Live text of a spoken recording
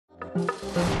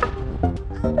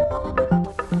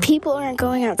People aren't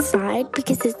going outside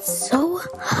because it's so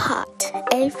hot.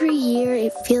 Every year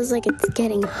it feels like it's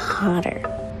getting hotter.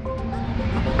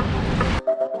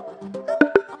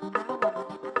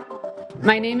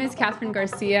 My name is Catherine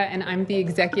Garcia, and I'm the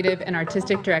Executive and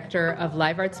Artistic Director of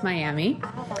Live Arts Miami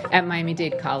at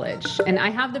Miami-Dade College. And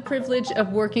I have the privilege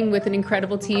of working with an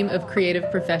incredible team of creative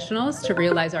professionals to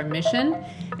realize our mission,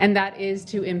 and that is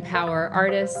to empower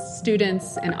artists,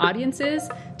 students, and audiences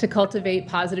to cultivate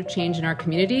positive change in our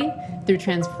community through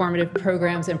transformative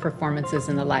programs and performances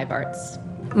in the live arts.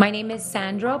 My name is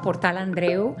Sandra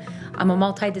Portal-Andreu. I'm a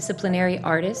multidisciplinary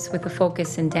artist with a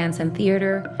focus in dance and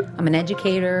theater. I'm an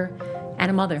educator and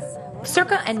a mother.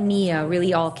 CIRCA and MIA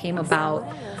really all came about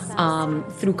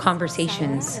through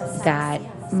conversations that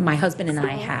my husband and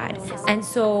I had. And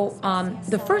so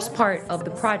the first part of the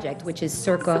project, which is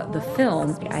CIRCA the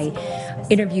film, I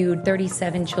interviewed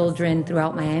 37 children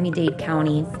throughout Miami-Dade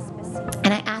County,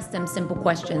 and I asked them simple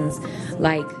questions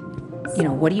like,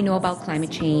 what do you know about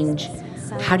climate change?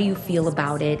 How do you feel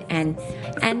about it? And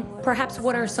perhaps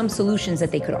what are some solutions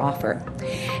that they could offer?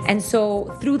 And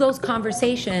so through those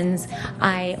conversations,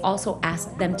 I also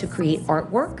asked them to create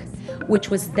artwork, which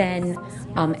was then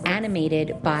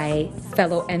animated by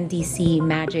fellow MDC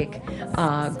Magic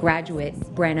graduate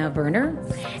Brenna Werner.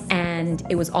 And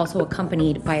it was also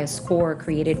accompanied by a score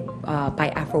created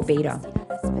by Afro Beta.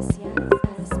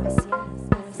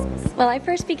 Well, I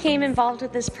first became involved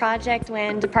with this project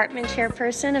when Department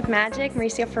Chairperson of Magic,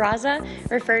 Mauricio Ferraza,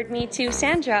 referred me to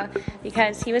Sandra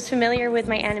because he was familiar with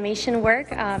my animation work,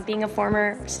 being a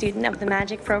former student of the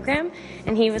Magic program,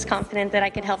 and he was confident that I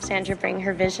could help Sandra bring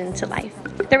her vision to life.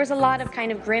 There was a lot of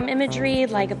kind of grim imagery,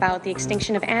 like about the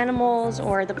extinction of animals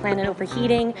or the planet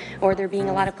overheating or there being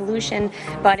a lot of pollution,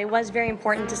 but it was very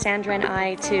important to Sandra and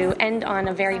I to end on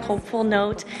a very hopeful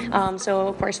note. So,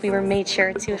 of course, we were made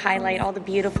sure to highlight all the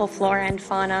beautiful flora and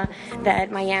fauna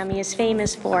that Miami is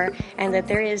famous for, and that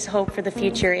there is hope for the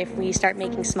future if we start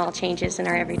making small changes in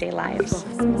our everyday lives.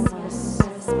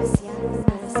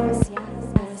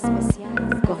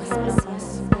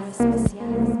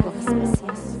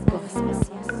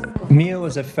 Mia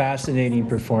was a fascinating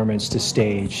performance to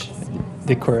stage.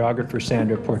 The choreographer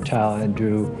Sandra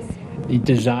Portal-Andreu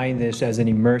designed this as an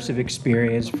immersive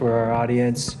experience for our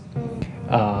audience,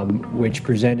 which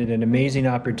presented an amazing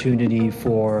opportunity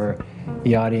for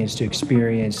the audience to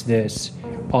experience this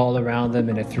all around them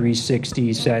in a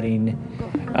 360 setting,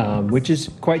 which is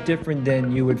quite different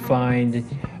than you would find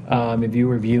if you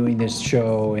were viewing this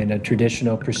show in a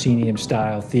traditional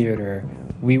proscenium-style theater.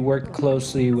 We worked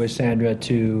closely with Sandra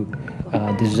to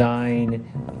design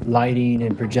lighting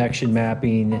and projection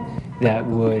mapping that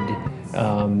would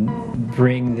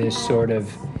bring this sort of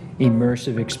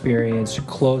immersive experience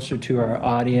closer to our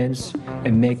audience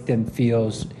and make them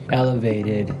feel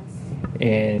elevated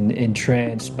and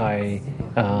entranced by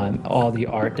all the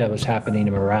art that was happening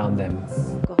around them.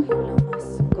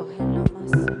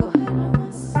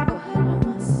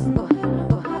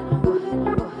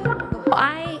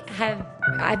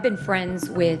 I've been friends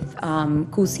with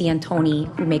Kusi and Tony,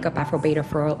 who make up Afro Beta,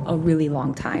 for a really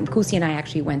long time. Kusi and I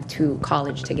actually went to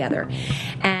college together.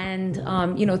 And,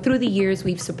 through the years,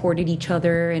 we've supported each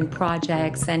other in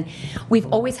projects, and we've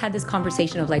always had this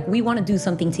conversation of like, we want to do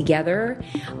something together,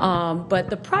 but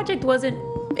the project wasn't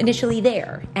initially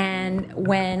there. And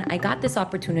when I got this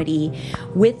opportunity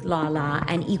with Lala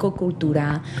and Eco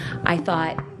Cultura, I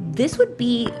thought this would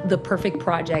be the perfect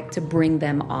project to bring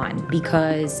them on,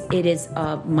 because it is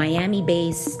a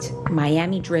Miami-based,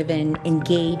 Miami-driven,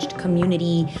 engaged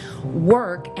community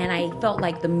work, and I felt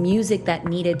like the music that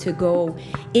needed to go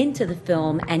into the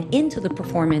film and into the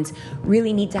performance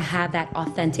really need to have that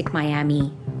authentic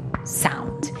Miami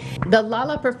sound. The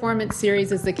Lala Performance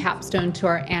Series is the capstone to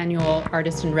our annual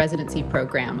Artist in Residency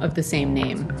program of the same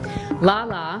name.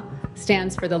 Lala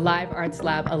stands for the Live Arts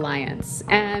Lab Alliance,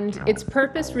 and its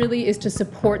purpose really is to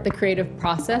support the creative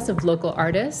process of local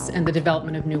artists and the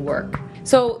development of new work.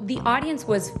 So the audience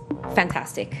was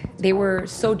fantastic. They were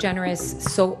so generous,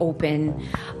 so open.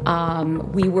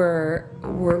 We were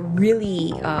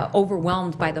really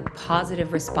overwhelmed by the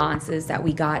positive responses that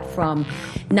we got from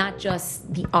not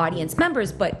just the audience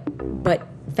members, but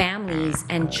families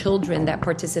and children that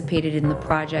participated in the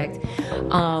project.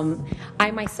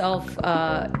 I myself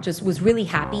just was really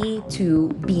happy to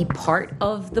be part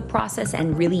of the process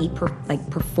and really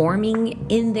performing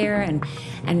in there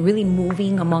and really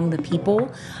moving among the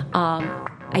people.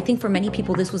 I think for many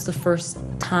people, this was the first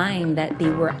time that they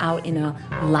were out in a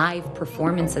live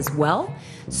performance as well.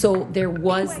 So there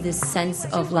was this sense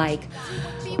of like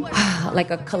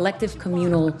a collective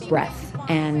communal breath.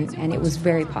 and it was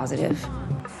very positive.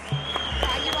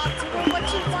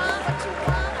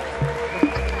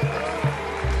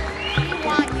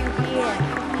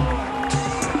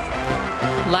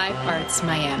 Live Arts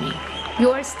Miami.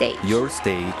 Your stage. Your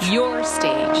stage. Your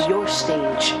stage. Your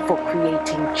stage for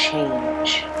creating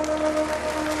change.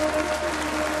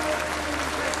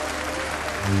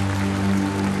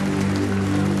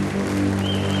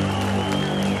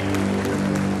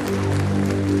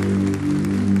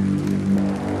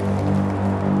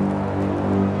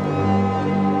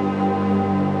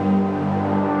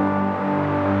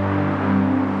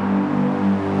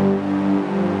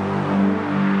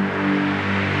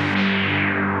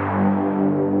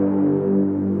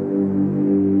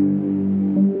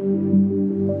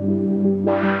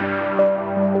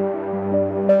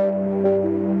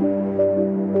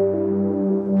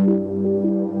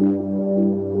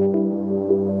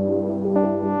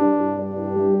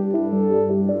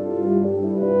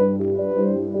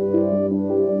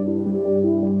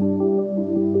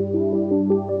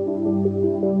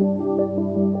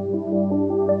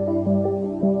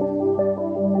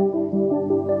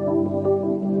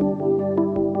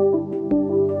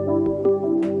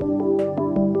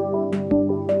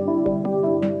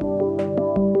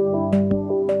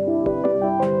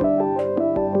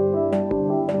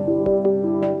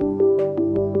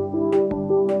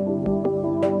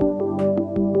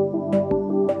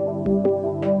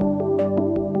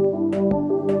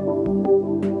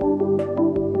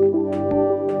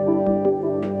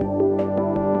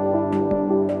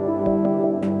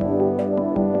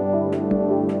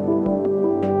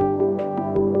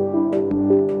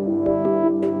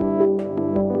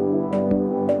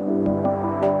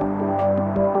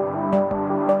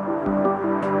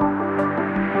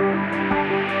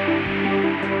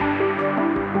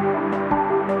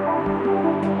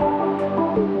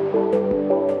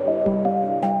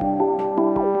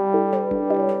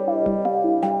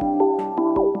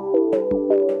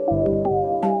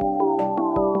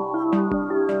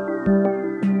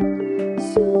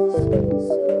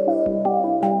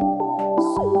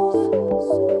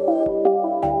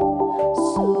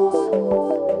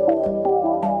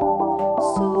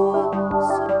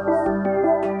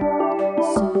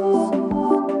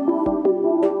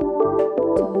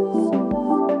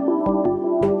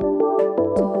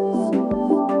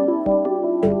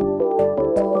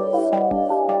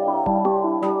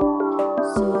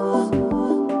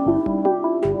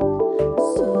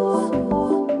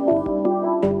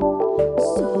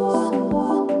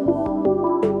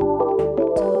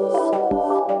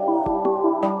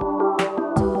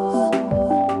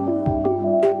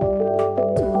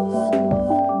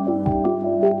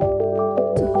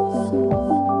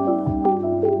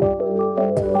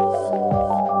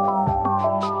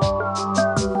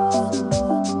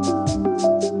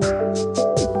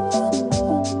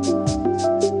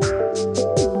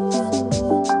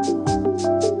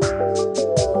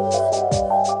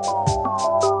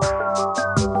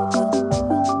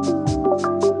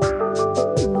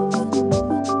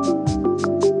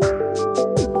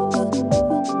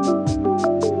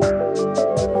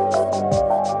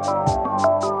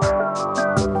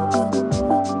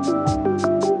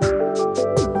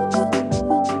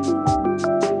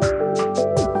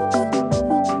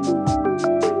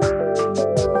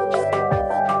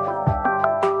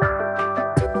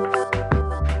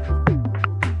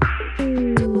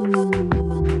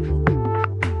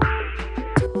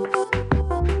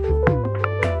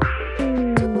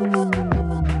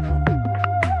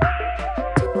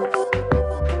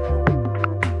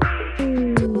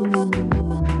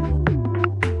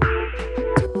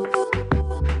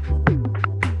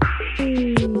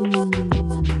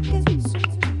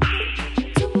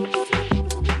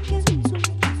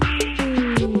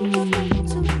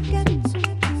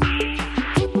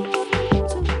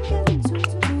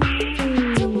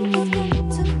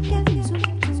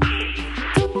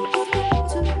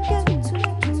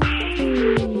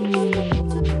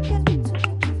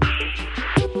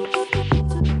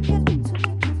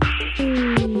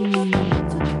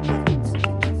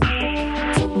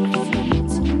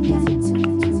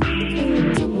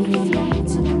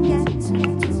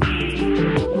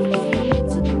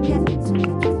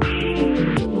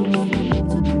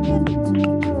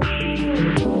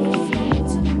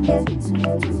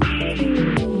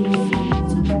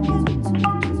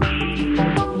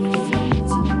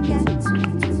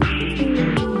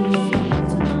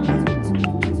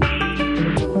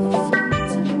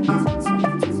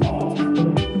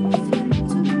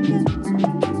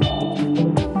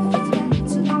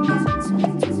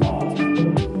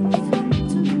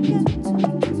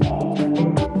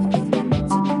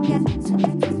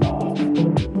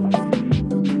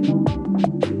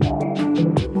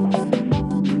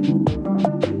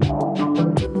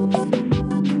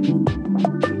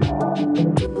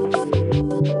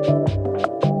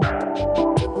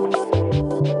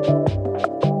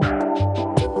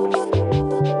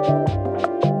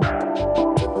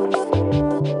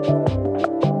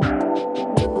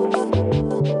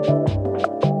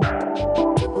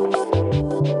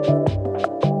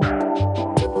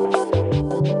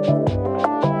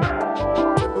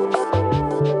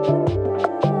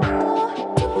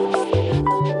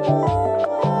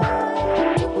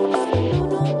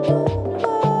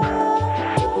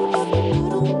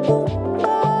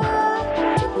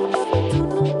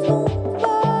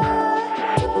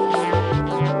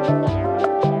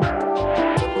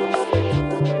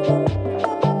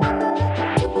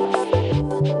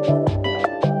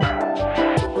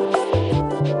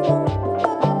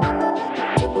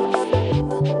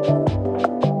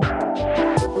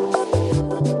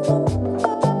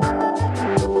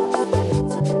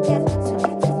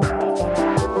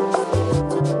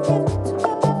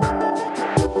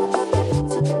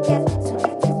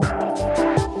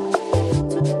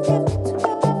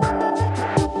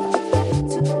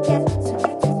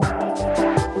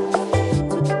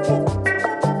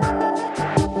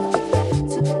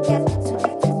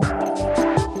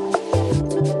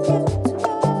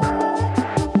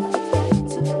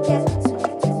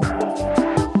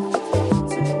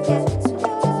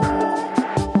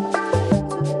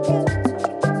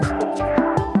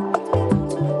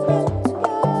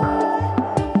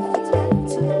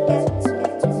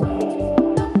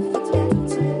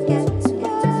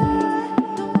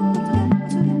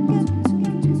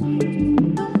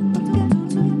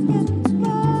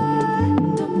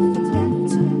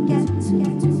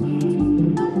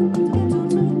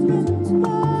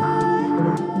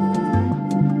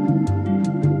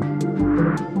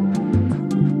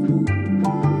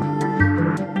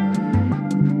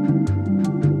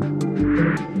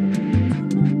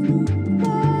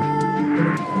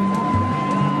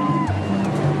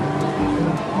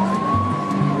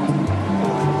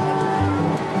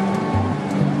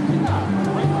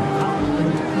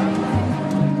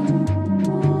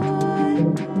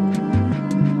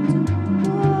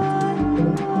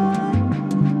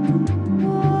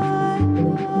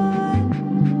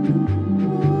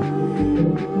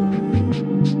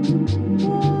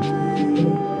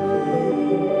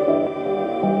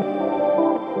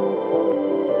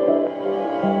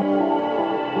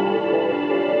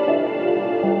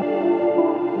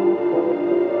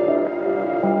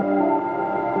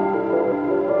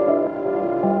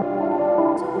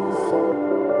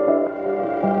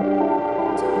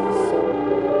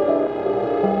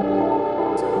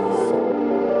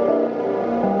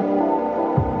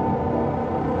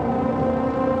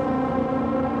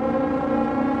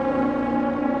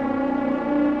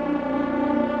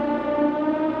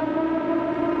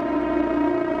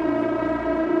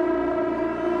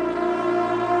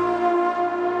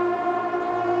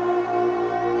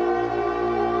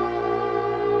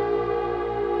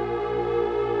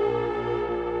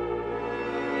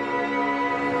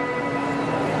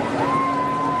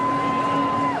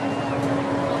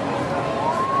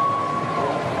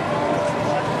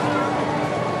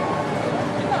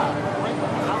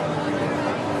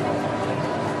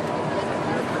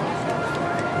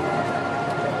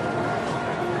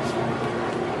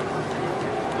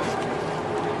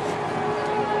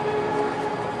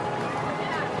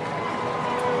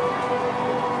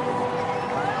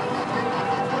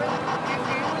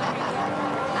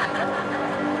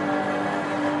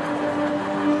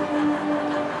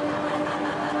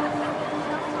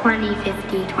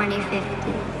 2050,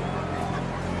 2050.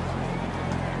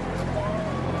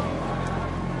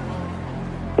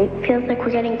 It feels like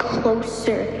we're getting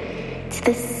closer to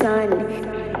the sun.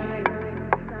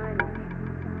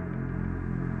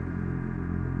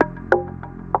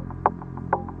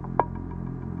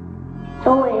 It's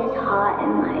always hot in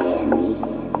Miami.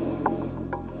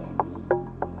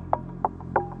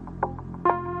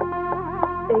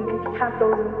 They have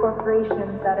those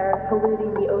corporations that are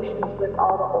polluting the oceans with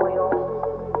all the oil.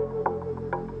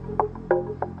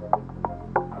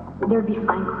 There'd be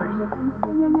fine cars.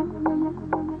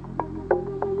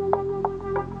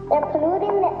 They're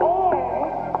polluting the air.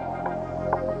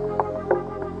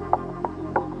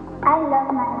 I love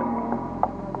Miami.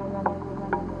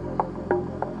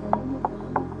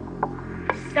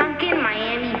 Sunken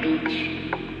Miami Beach.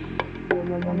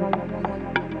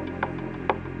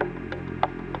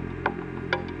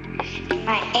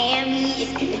 Miami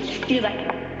is gonna just feel like an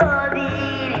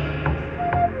oven.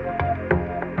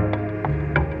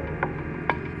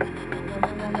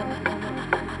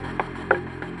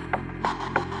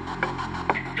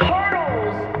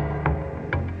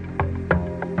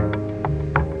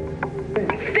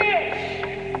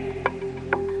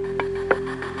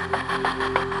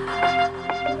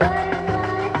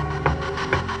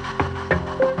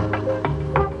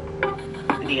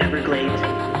 The Everglades.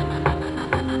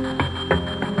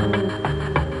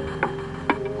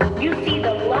 You see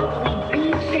the lovely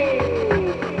beaches.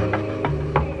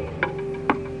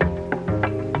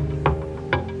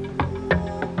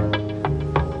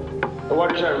 The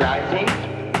waters are rising.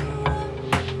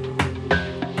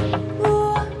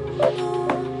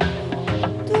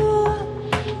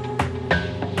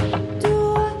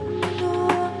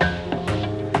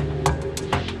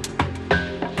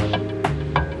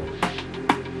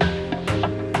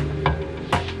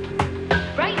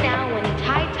 Right now, when it's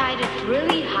high tide, it's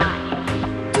really high.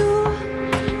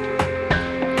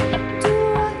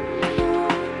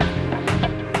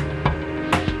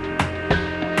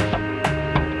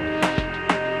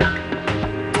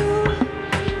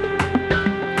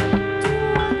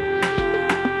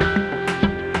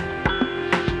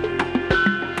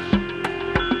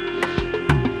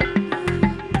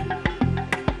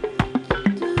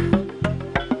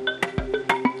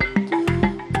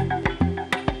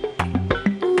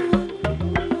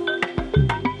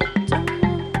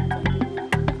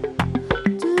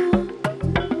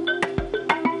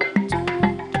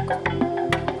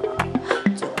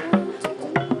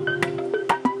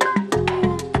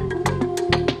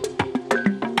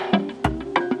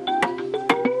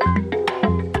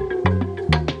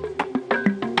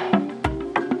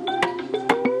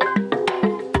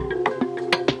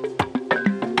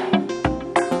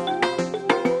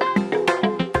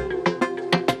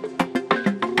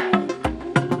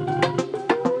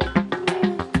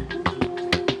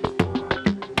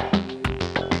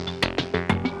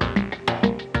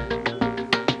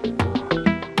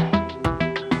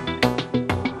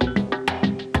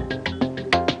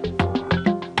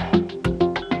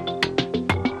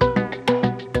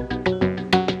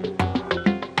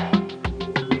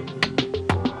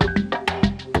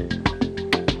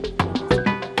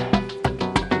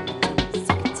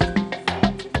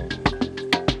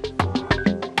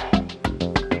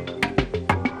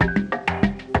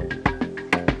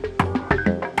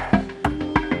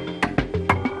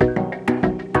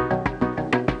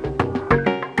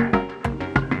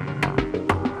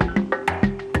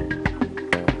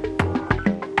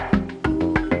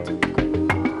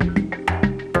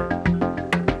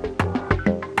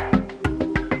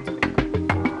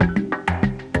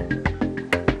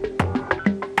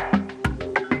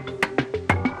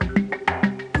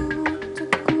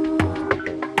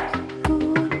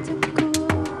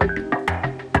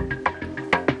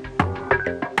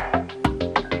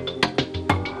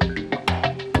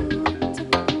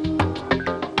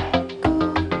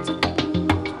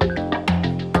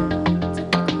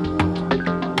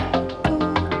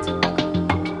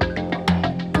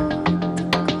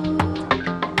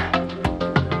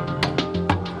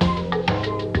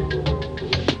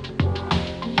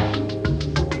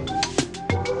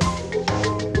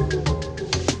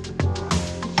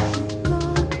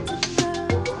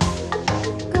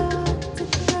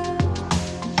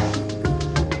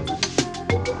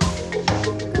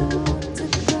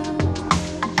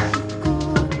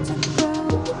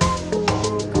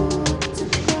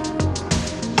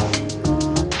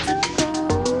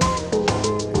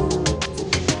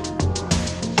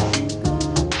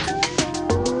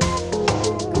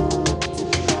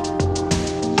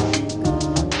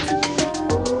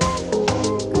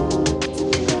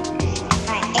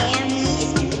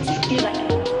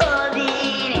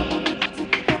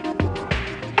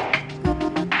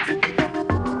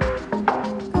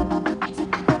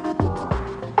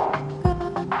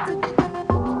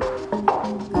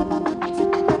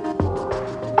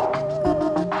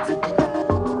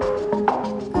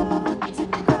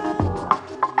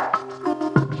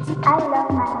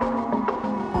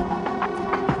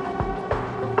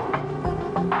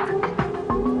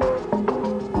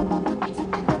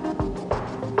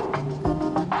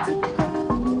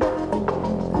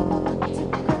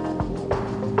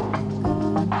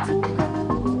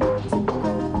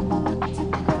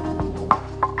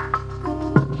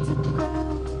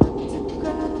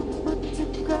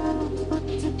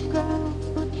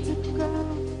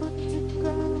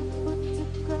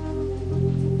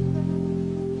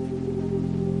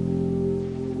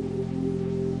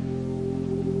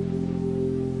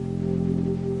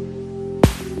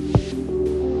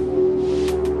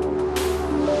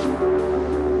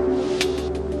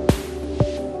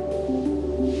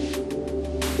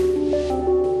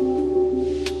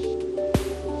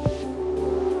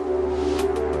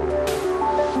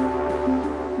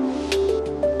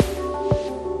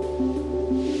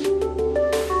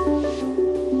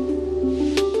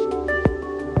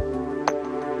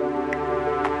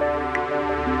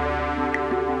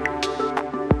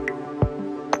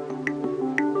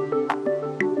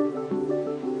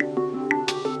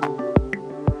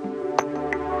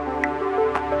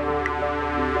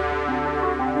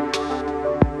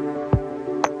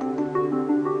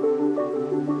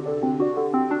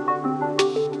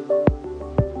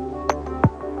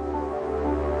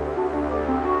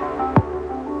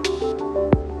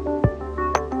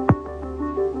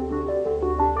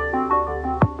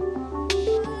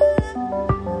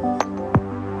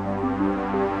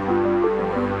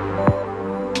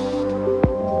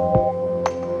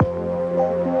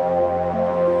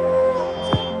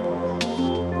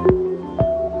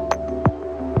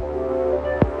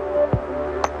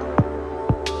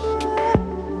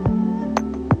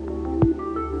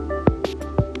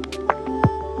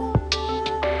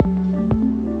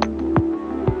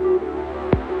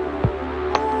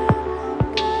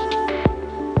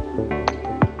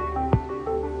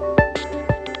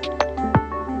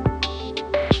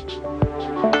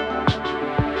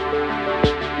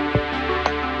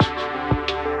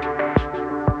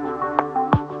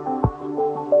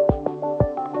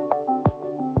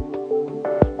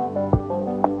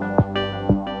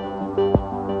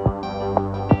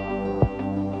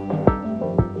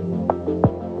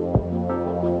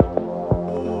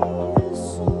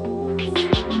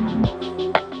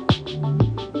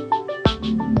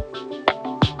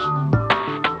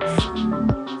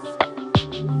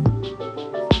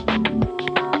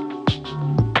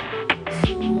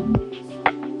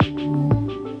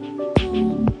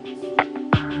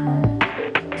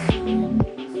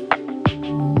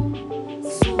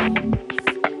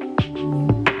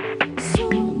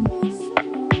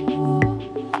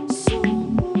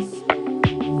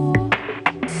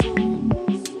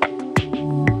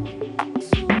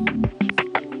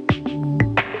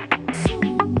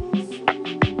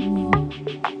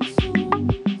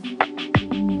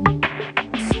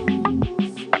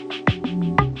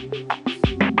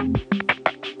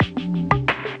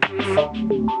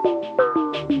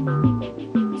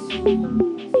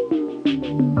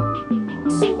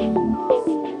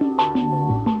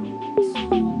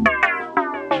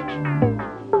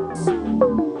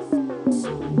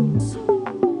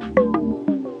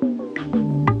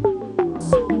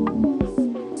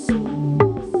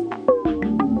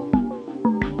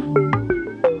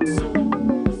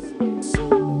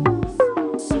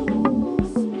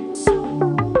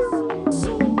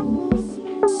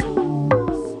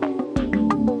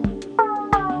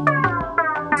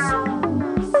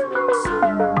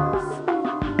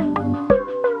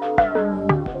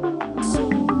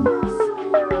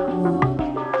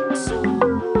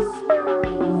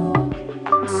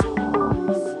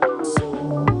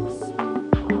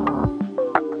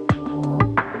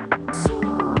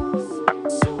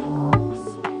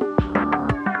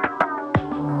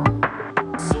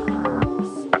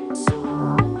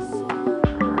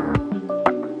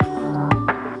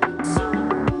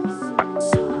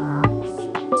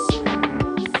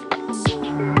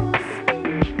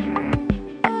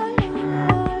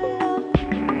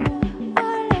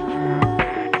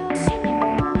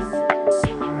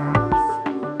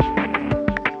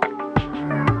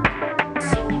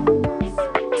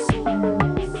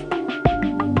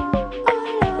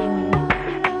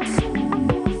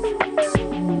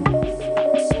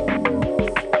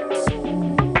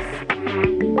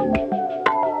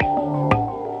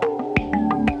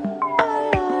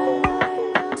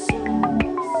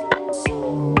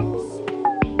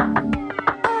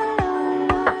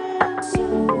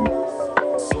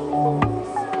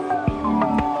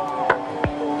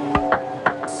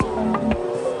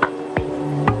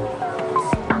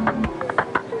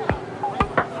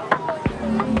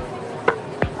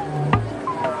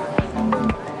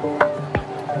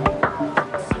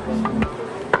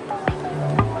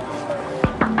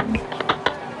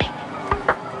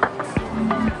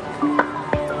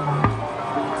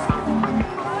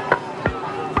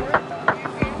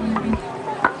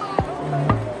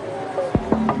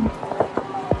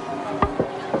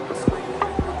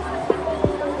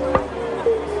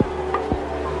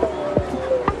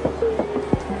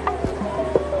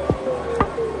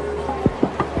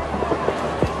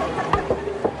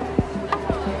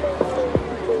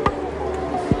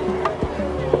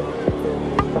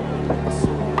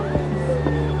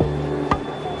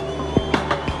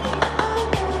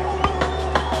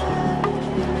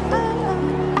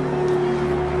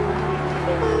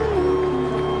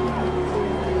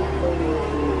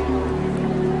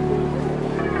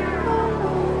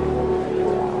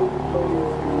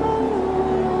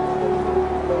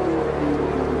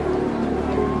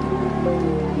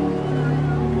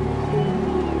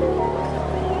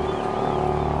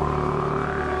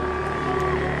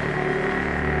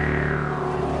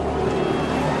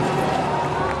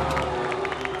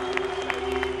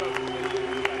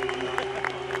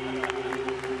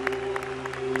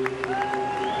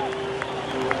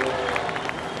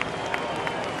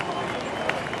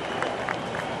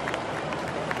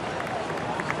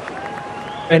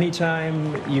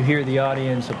 Anytime you hear the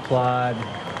audience applaud,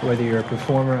 whether you're a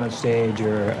performer on stage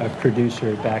or a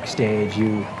producer backstage,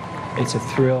 it's a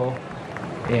thrill,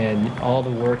 and all the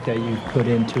work that you've put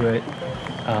into it,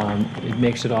 it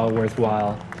makes it all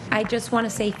worthwhile. I just want to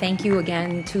say thank you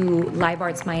again to Live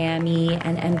Arts Miami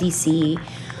and MDC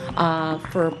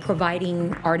for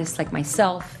providing artists like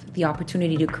myself the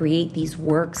opportunity to create these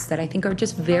works that I think are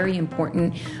just very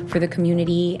important for the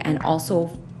community, and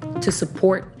also to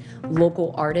support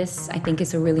local artists. I think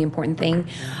is a really important thing.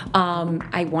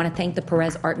 I want to thank the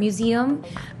Perez Art Museum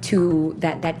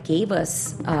that gave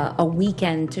us a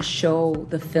weekend to show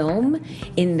the film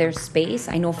in their space.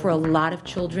 I know for a lot of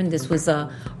children this was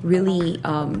a really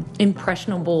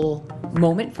impressionable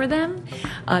moment for them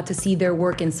to see their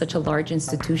work in such a large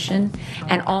institution.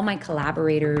 And all my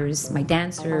collaborators, my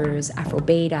dancers, Afro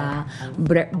Beta,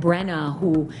 Brenna,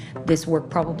 who this work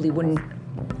probably wouldn't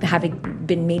have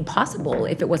been made possible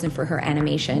if it wasn't for her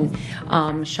animation.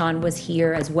 Sean was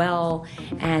here as well,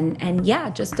 and yeah,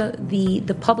 just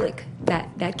the public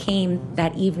that came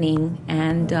that evening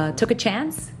and took a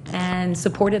chance and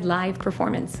supported live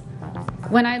performance.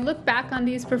 When I look back on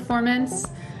these performances,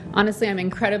 honestly, I'm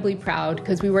incredibly proud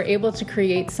because we were able to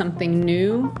create something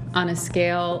new on a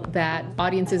scale that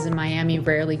audiences in Miami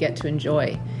rarely get to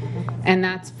enjoy. And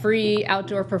that's free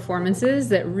outdoor performances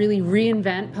that really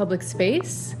reinvent public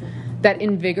space, that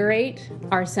invigorate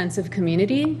our sense of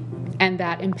community, and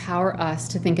that empower us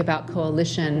to think about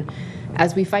coalition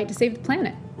as we fight to save the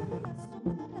planet.